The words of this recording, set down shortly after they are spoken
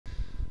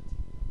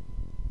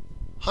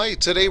Hi,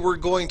 today we're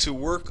going to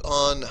work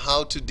on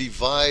how to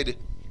divide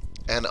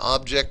an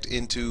object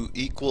into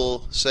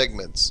equal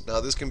segments.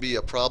 Now this can be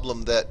a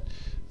problem that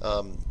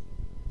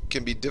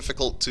can be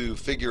difficult to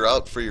figure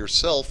out for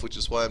yourself, which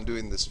is why I'm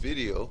doing this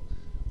video.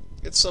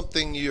 It's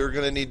something you're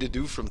going to need to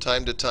do from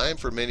time to time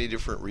for many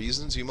different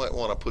reasons. You might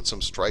want to put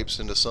some stripes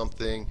into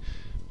something.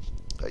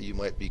 You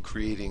might be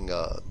creating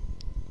a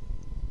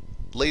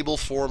label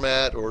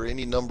format or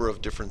any number of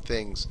different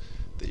things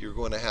that you're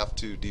going to have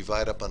to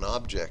divide up an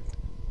object.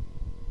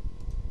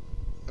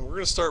 And we're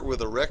going to start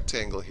with a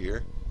rectangle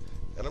here,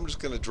 and I'm just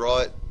going to draw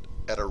it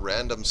at a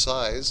random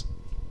size.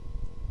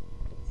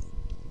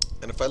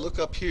 And if I look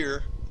up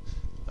here,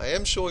 I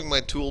am showing my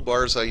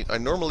toolbars. I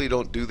normally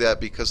don't do that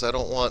because I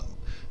don't want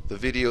the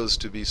videos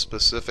to be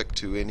specific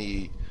to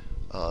any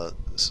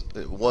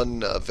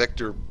one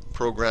vector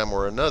program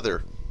or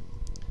another.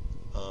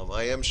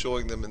 I am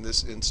showing them in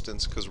this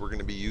instance because we're going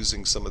to be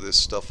using some of this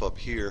stuff up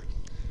here.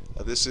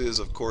 This is,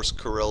 of course,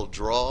 Corel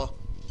Draw.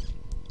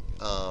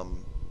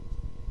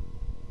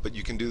 But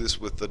you can do this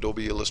with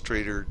Adobe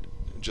Illustrator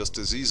just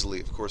as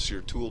easily. Of course,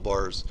 your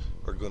toolbars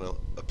are going to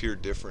appear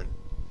different.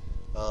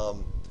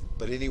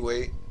 But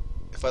anyway,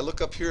 if I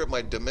look up here at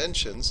my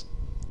dimensions,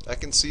 I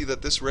can see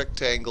that this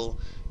rectangle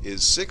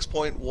is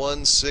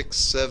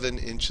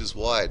 6.167 inches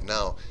wide.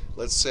 Now,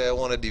 let's say I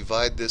want to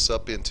divide this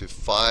up into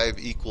 5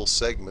 equal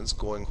segments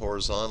going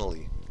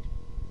horizontally.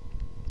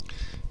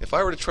 If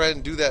I were to try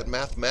and do that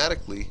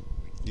mathematically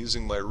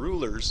using my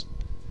rulers,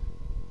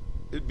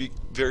 it'd be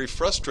very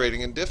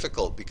frustrating and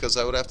difficult because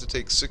I would have to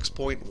take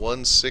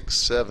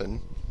 6.167,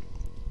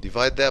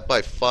 divide that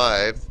by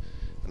 5,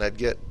 and I'd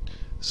get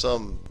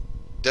some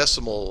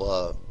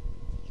decimal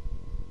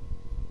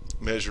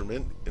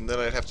measurement, and then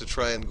I'd have to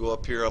try and go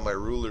up here on my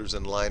rulers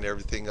and line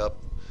everything up,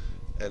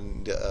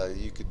 and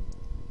you could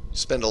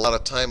spend a lot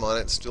of time on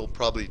it and still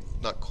probably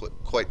not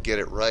quite get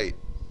it right.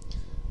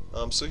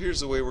 So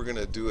here's the way we're going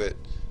to do it.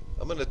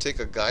 I'm going to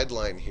take a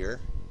guideline here.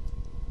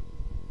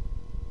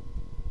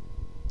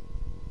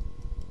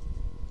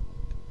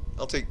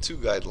 I'll take 2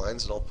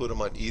 guidelines and I'll put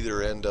them on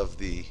either end of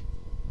the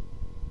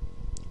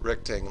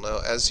rectangle.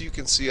 Now, as you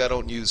can see, I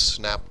don't use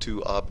snap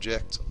to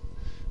object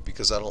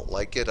because I don't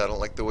like it. I don't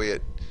like the way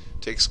it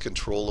takes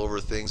control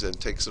over things and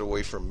takes it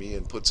away from me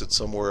and puts it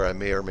somewhere I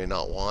may or may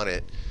not want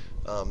it.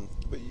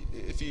 But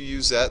if you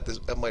use that,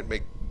 that might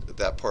make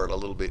that part a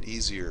little bit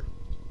easier.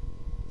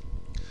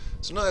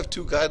 So now I have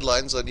 2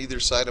 guidelines on either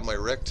side of my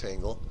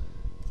rectangle.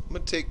 I'm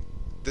going to take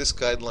this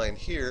guideline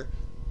here.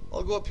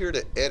 I'll go up here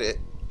to Edit,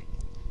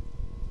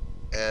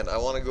 and I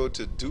want to go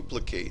to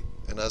Duplicate.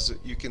 And as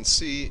you can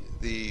see,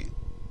 the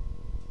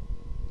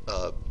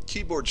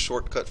keyboard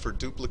shortcut for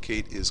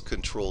duplicate is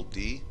Control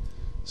D.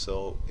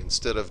 So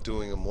instead of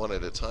doing them one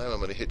at a time, I'm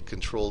going to hit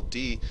Control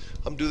D.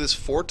 I'm going to do this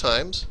 4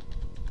 times,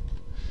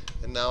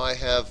 and now I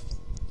have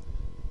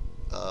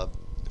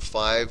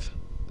 5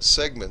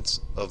 segments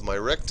of my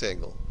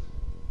rectangle.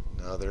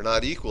 Now they're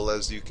not equal,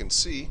 as you can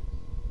see.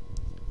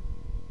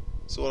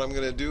 So what I'm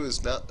going to do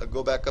is now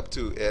go back up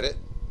to Edit,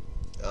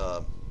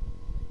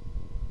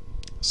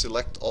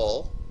 select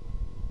all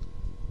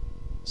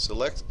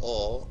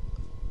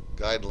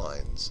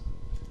guidelines,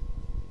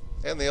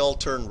 and they all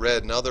turn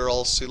red. Now they're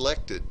all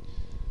selected.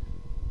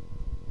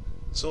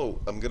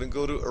 So I'm going to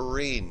go to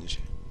Arrange,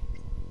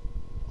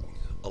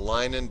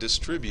 Align and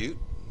Distribute,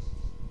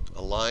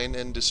 Align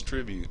and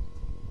Distribute.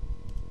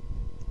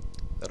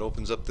 That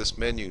opens up this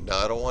menu.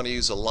 Now I don't want to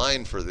use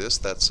Align for this.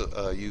 That's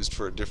used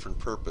for a different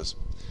purpose.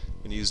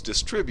 I'm going to use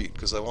Distribute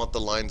because I want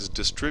the lines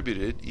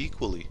distributed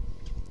equally.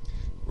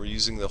 We're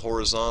using the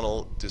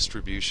horizontal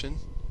distribution,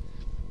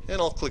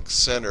 and I'll click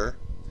Center.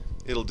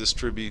 It'll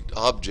distribute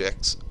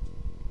objects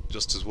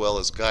just as well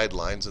as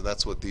guidelines, and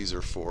that's what these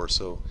are for.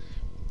 So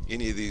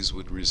any of these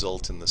would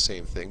result in the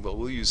same thing, but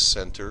we'll use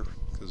Center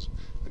because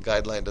a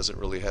guideline doesn't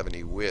really have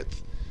any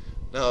width.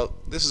 Now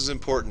this is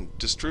important.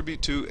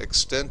 Distribute to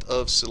extent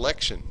of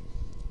selection,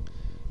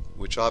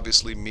 which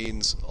obviously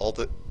means all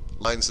the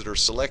lines that are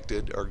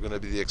selected are going to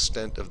be the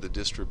extent of the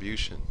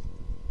distribution.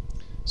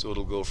 So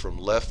it'll go from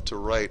left to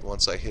right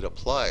once I hit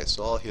Apply.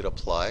 So I'll hit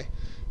Apply,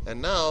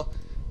 and now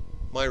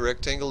my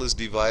rectangle is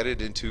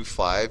divided into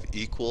 5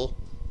 equal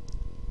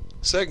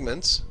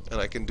segments, and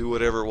I can do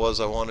whatever it was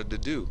I wanted to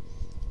do.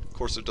 Of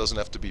course, it doesn't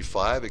have to be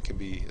 5, it can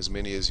be as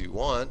many as you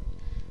want,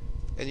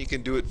 and you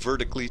can do it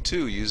vertically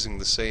too using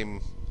the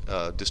same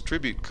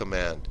distribute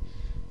command.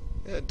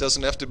 It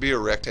doesn't have to be a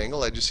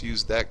rectangle. I just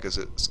use that because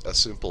it's a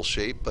simple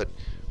shape, but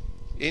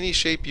any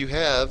shape you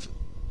have,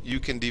 you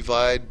can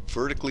divide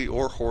vertically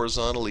or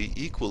horizontally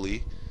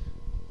equally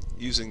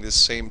using this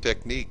same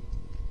technique.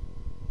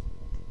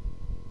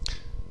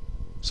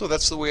 So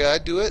that's the way I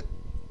do it,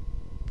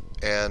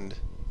 and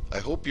I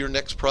hope your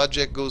next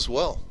project goes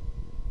well.